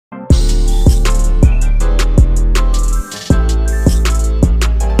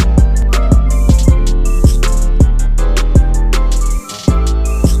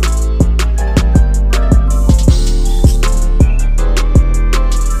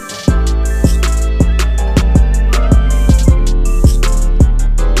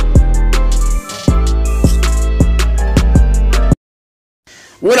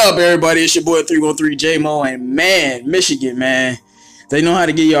up, everybody? It's your boy 313 J-Mo, and man, Michigan, man, they know how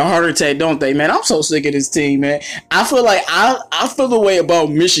to give you a heart attack, don't they, man? I'm so sick of this team, man. I feel like I feel the way about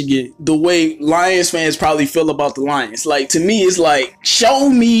Michigan the way Lions fans probably feel about the Lions. Like, to me, it's like, show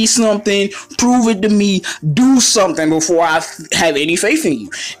me something, prove it to me, do something before I have any faith in you.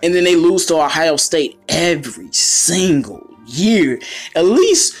 And then they lose to Ohio State every single year. At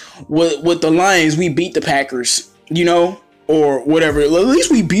least with the Lions, we beat the Packers, you know, or whatever. At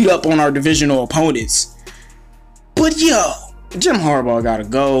least we beat up on our divisional opponents. But yo, Jim Harbaugh gotta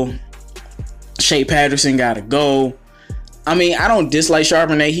go. Shea Patterson gotta go. I mean, I don't dislike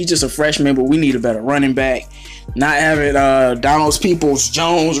Charbonnet. He's just a freshman, but we need a better running back. Not having Donald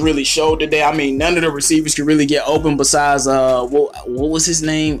Peoples-Jones really showed today. I mean, none of the receivers could really get open besides what was his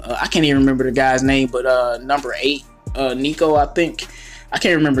name? I can't even remember the guy's name, but number 8, Nico, I think. I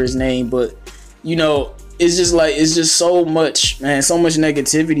can't remember his name, but you know, it's just so much, man, so much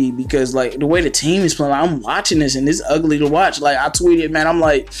negativity because like the way the team is playing, like, I'm watching this and it's ugly to watch. Like, I tweeted, man, I'm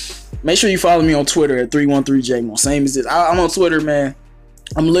like, make sure you follow me on Twitter at 313JMO. Same as this. I'm on Twitter, man.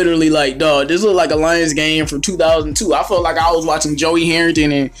 I'm literally like, dog, this looked like a Lions game from 2002. I felt like I was watching Joey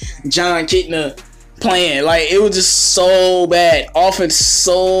Harrington and John Kitna playing. Like, it was just so bad. Offense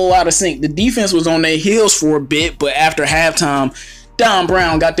so out of sync. The defense was on their heels for a bit, but after halftime, Don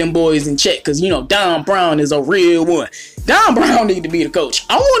Brown got them boys in check because, you know, Don Brown is a real one. Don Brown need to be the coach.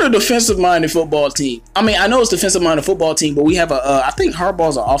 I want a defensive-minded football team. I mean, I know it's defensive-minded football team, but we have I think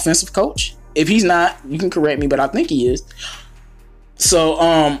Harbaugh's an offensive coach. If he's not, you can correct me, but I think he is.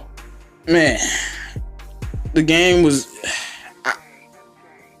 So, man, the game was,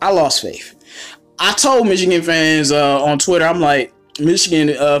 I lost faith. I told Michigan fans on Twitter, I'm like, Michigan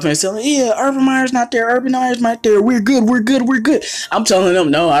fans telling, yeah, Urban Meyer's not there. Urban Meyer's not there. We're good. I'm telling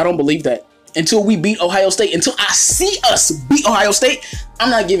them, no, I don't believe that. Until we beat Ohio State, until I see us beat Ohio State, I'm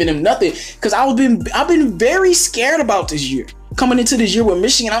not giving them nothing. Because I've been very scared about this year. Coming into this year with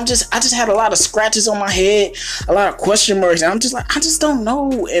Michigan, I just had a lot of scratches on my head, a lot of question marks, and I'm just like, I just don't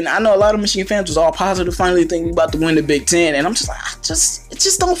know. And I know a lot of Michigan fans was all positive, finally thinking we about to win the Big Ten, and I'm just like, it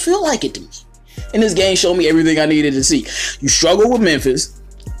just don't feel like it to me. And this game showed me everything I needed to see. You struggle with Memphis,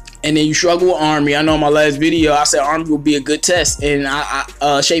 and then you struggle with Army. I know in my last video I said Army would be a good test, and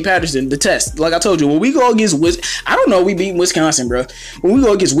Shea Patterson, the test. Like I told you, when we go against I don't know, we beat Wisconsin, bro. When we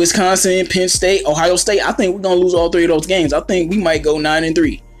go against Wisconsin, Penn State, Ohio State, I think we're gonna lose all 3 of those games. I think we might go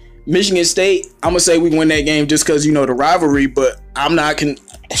 9-3. Michigan State, I'm gonna say we win that game just because, you know, the rivalry, but I'm not.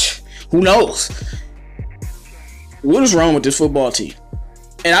 Who knows? What is wrong with this football team?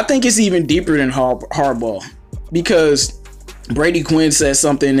 And I think it's even deeper than Harbaugh, because Brady Quinn said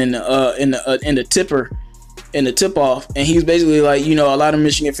something in the tip-off, and he's basically like, you know, a lot of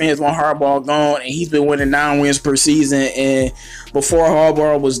Michigan fans want Harbaugh gone, and he's been winning 9 wins per season, and before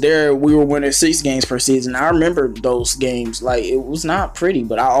Harbaugh was there, we were winning 6 games per season. I remember those games. Like, it was not pretty,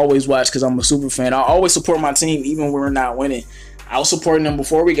 but I always watch because I'm a super fan. I always support my team even when we're not winning. I was supporting them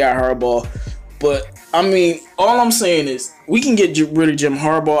before we got Harbaugh. But, I mean, all I'm saying is we can get rid of Jim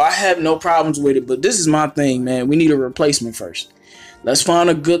Harbaugh. I have no problems with it, but this is my thing, man. We need a replacement first. Let's find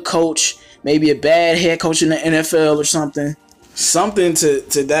a good coach, maybe a bad head coach in the NFL or something. Something to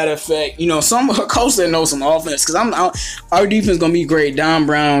that effect. You know, some coach that knows some offense, because our defense going to be great. Don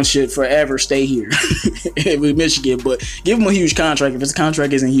Brown should forever stay here with Michigan, but give him a huge contract if his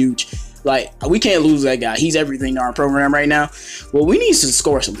contract isn't huge. Like, we can't lose that guy. He's everything to our program right now. Well, we need to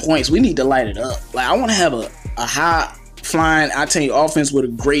score some points. We need to light it up. Like, I want to have a high-flying, offense with a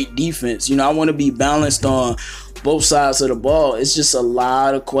great defense. You know, I want to be balanced on both sides of the ball. It's just a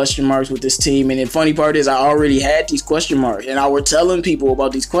lot of question marks with this team. And the funny part is I already had these question marks. And I were telling people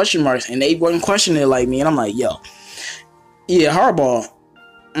about these question marks. And they weren't questioning it like me. And I'm like, yo, yeah, Harbaugh,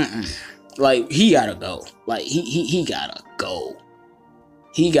 like, he got to go. Like, he got to go.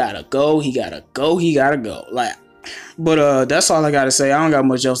 He gotta go. Like, but that's all I gotta say. I don't got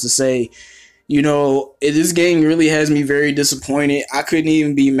much else to say. You know, this game really has me very disappointed. I couldn't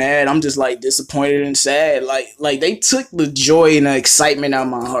even be mad. I'm just like disappointed and sad. Like they took the joy and the excitement out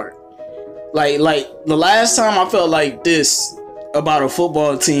of my heart. Like the last time I felt like this about a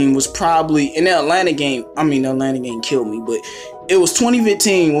football team was probably in the Atlanta game. I mean, the Atlanta game killed me, but it was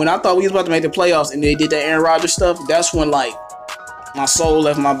 2015 when I thought we was about to make the playoffs and they did that Aaron Rodgers stuff. That's when, like, my soul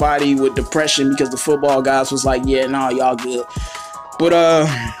left my body with depression because the football guys was like, yeah, nah, y'all good. But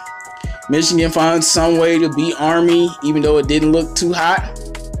Michigan finds some way to beat Army, even though it didn't look too hot.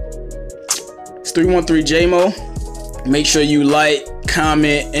 It's 313 J-Mo. Make sure you like,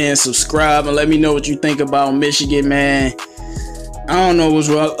 comment, and subscribe, and let me know what you think about Michigan, man. I don't know what's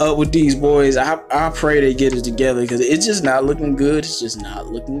up with these boys. I pray they get it together because it's just not looking good. It's just not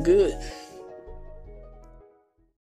looking good.